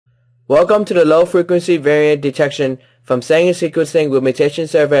Welcome to the Low Frequency Variant Detection from Sanger Sequencing with Mutation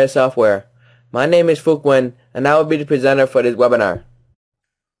Surveyor software. My name is Phuc Nguyen, and I will be the presenter for this webinar.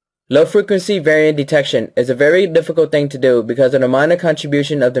 Low frequency variant detection is a very difficult thing to do because of the minor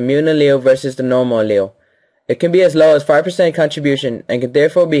contribution of the mutant allele versus the normal allele. It can be as low as 5% contribution and can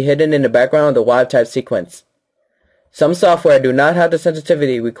therefore be hidden in the background of the wild-type sequence. Some software do not have the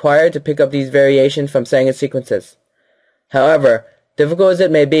sensitivity required to pick up these variations from Sanger sequences. However, difficult as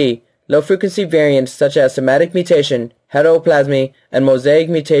it may be, low-frequency variants such as somatic mutation, heteroplasmy, and mosaic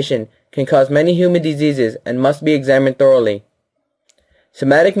mutation can cause many human diseases and must be examined thoroughly.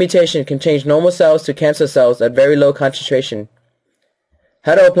 Somatic mutation can change normal cells to cancer cells at very low concentration.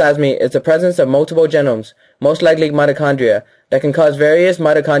 Heteroplasmy is the presence of multiple genomes, most likely mitochondria, that can cause various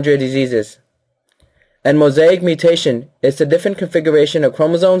mitochondrial diseases. And mosaic mutation is the different configuration of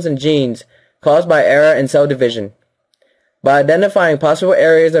chromosomes and genes caused by error in cell division. By identifying possible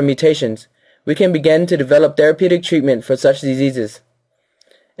areas of mutations, we can begin to develop therapeutic treatment for such diseases.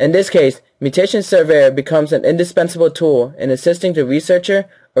 In this case, Mutation Surveyor becomes an indispensable tool in assisting the researcher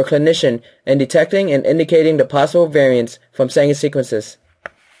or clinician in detecting and indicating the possible variants from Sanger sequences.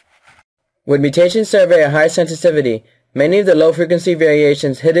 With Mutation Surveyor high sensitivity, many of the low-frequency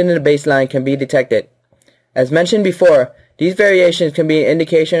variations hidden in the baseline can be detected. As mentioned before, these variations can be an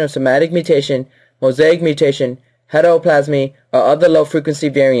indication of somatic mutation, mosaic mutation, heteroplasmy, or other low-frequency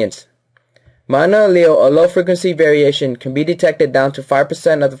variants. Minor allele or low-frequency variation can be detected down to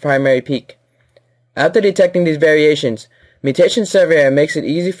 5% of the primary peak. After detecting these variations, Mutation Surveyor makes it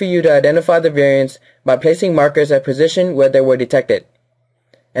easy for you to identify the variants by placing markers at position where they were detected.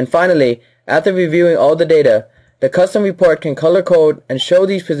 And finally, after reviewing all the data, the custom report can color code and show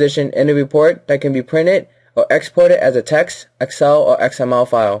these positions in a report that can be printed or exported as a text, Excel, or XML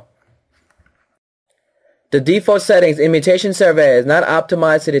file. The default settings in Mutation Surveyor is not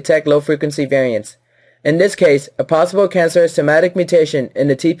optimized to detect low-frequency variants. In this case, a possible cancerous somatic mutation in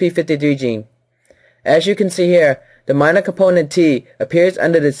the TP53 gene. As you can see here, the minor component T appears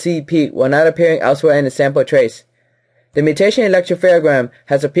under the C peak while not appearing elsewhere in the sample trace. The mutation electropherogram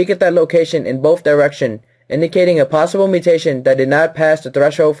has a peak at that location in both directions, indicating a possible mutation that did not pass the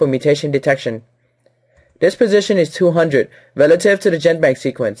threshold for mutation detection. This position is 200 relative to the GenBank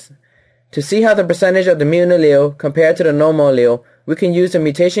sequence. To see how the percentage of the mutant allele compared to the normal allele, we can use the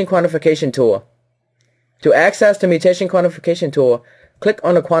Mutation Quantification tool. To access the Mutation Quantification tool, click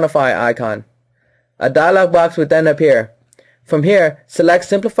on the Quantify icon. A dialog box will then appear. From here, select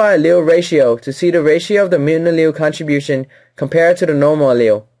Simplify Allele Ratio to see the ratio of the mutant allele contribution compared to the normal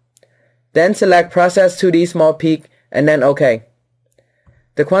allele. Then select Process 2D Small Peak and then OK.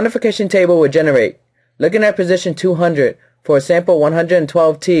 The quantification table will generate. Looking at position 200 for a sample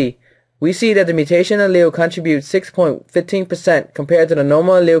 112T, we see that the mutation allele contributes 6.15% compared to the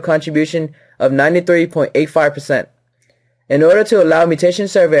normal allele contribution of 93.85%. In order to allow Mutation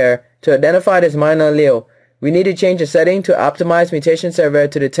Surveyor to identify this minor allele, we need to change the setting to optimize Mutation Surveyor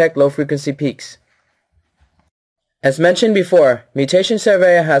to detect low-frequency peaks. As mentioned before, Mutation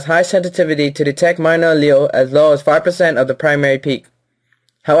Surveyor has high sensitivity to detect minor allele as low as 5% of the primary peak.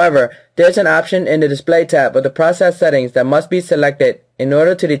 However, there's an option in the Display tab of the process settings that must be selected in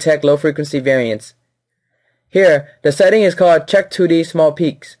order to detect low-frequency variants. Here, the setting is called Check 2D Small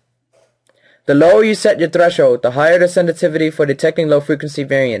Peaks. The lower you set your threshold, the higher the sensitivity for detecting low-frequency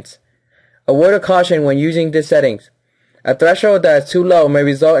variants. A word of caution when using these settings. A threshold that is too low may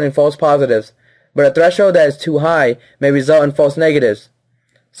result in false positives, but a threshold that is too high may result in false negatives.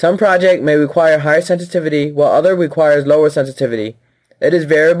 Some projects may require higher sensitivity while others requires lower sensitivity. It is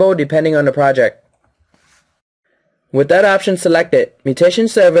variable depending on the project. With that option selected, Mutation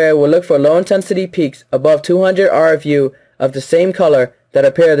Surveyor will look for low-intensity peaks above 200 RFU of the same color that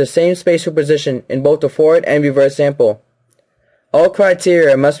appear at the same spatial position in both the forward and reverse sample. All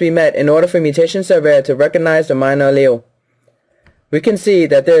criteria must be met in order for Mutation Surveyor to recognize the minor allele. We can see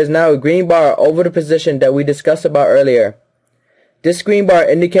that there is now a green bar over the position that we discussed about earlier. This green bar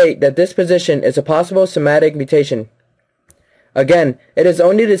indicates that this position is a possible somatic mutation. Again, it is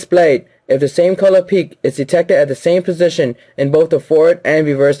only displayed if the same color peak is detected at the same position in both the forward and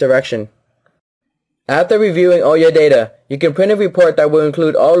reverse direction. After reviewing all your data, you can print a report that will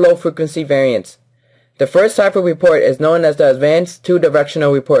include all low-frequency variants. The first type of report is known as the Advanced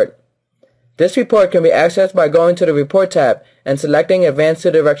Two-Directional Report. This report can be accessed by going to the Report tab and selecting Advanced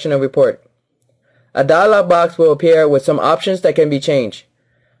Two-Directional Report. A dialog box will appear with some options that can be changed.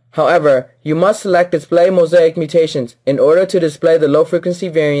 However, you must select Display Mosaic Mutations in order to display the low-frequency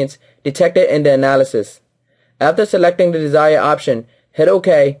variants detected in the analysis. After selecting the desired option, hit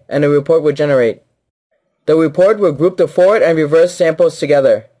OK and the report will generate. The report will group the forward and reverse samples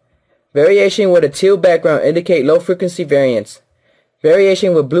together. Variation with a teal background indicate low frequency variance.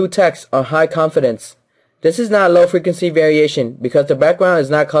 Variation with blue text are high confidence. This is not low frequency variation because the background is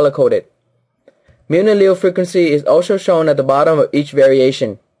not color coded. Mean allele frequency is also shown at the bottom of each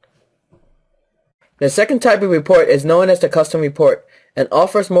variation. The second type of report is known as the custom report and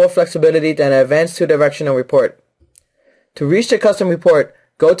offers more flexibility than an advanced two-directional report. To reach the custom report,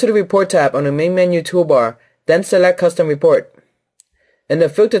 go to the Report tab on the main menu toolbar, then select Custom Report. In the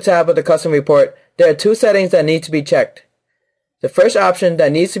Filter tab of the custom report, there are two settings that need to be checked. The first option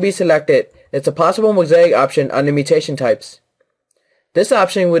that needs to be selected is the possible mosaic option under mutation types. This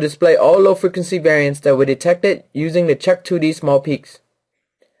option will display all low-frequency variants that were detected using the Check 2D small peaks.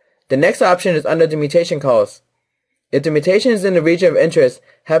 The next option is under the mutation calls. If the mutation is in the region of interest,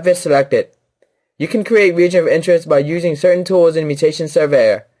 have it selected. You can create region of interest by using certain tools in Mutation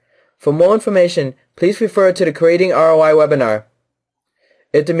Surveyor. For more information, please refer to the Creating ROI webinar.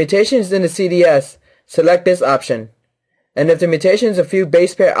 If the mutation is in the CDS, select this option. And if the mutation is a few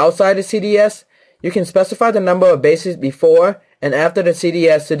base pair outside the CDS, you can specify the number of bases before and after the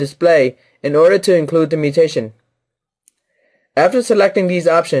CDS to display in order to include the mutation. After selecting these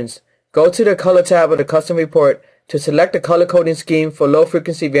options, go to the Color tab of the custom report to select the color coding scheme for low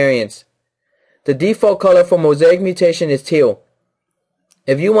frequency variants. The default color for mosaic mutation is teal.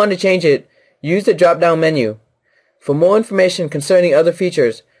 If you want to change it, use the drop-down menu. For more information concerning other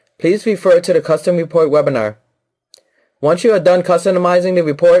features, please refer to the custom report webinar. Once you are done customizing the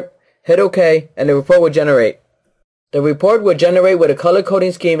report, hit OK and the report will generate. The report will generate with a color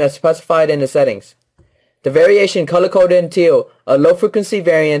coding scheme as specified in the settings. The variation color-coded in teal are low-frequency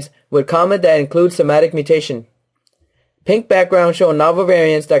variants with comment that includes somatic mutation. Pink background show novel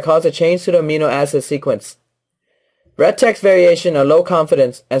variants that cause a change to the amino acid sequence. Red text variation are low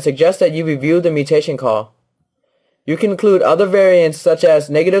confidence and suggest that you review the mutation call. You can include other variants such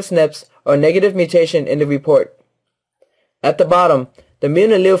as negative SNPs or negative mutation in the report. At the bottom, the mean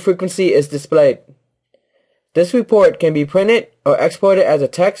allele frequency is displayed. This report can be printed or exported as a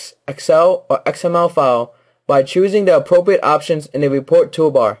text, Excel, or XML file by choosing the appropriate options in the report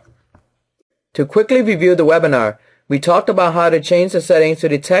toolbar. To quickly review the webinar, we talked about how to change the settings to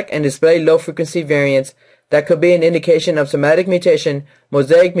detect and display low-frequency variants that could be an indication of somatic mutation,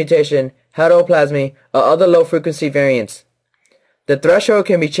 mosaic mutation, heteroplasmy, or other low-frequency variants. The threshold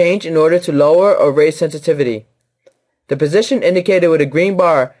can be changed in order to lower or raise sensitivity. The position indicated with a green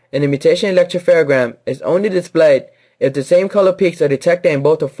bar in the mutation electropherogram is only displayed if the same color peaks are detected in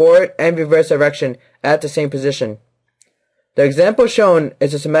both the forward and reverse direction at the same position. The example shown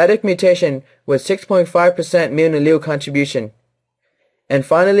is a somatic mutation with 6.5% mean allele contribution. And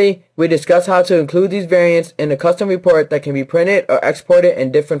finally, we discuss how to include these variants in a custom report that can be printed or exported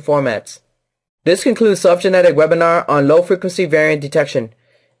in different formats. This concludes Softgenetics webinar on low-frequency variant detection.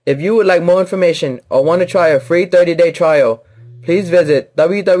 If you would like more information or want to try a free 30-day trial, please visit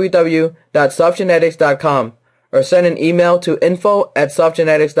www.softgenetics.com or send an email to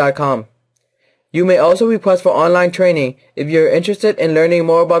info@softgenetics.com. You may also request for online training if you are interested in learning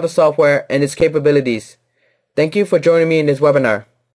more about the software and its capabilities. Thank you for joining me in this webinar.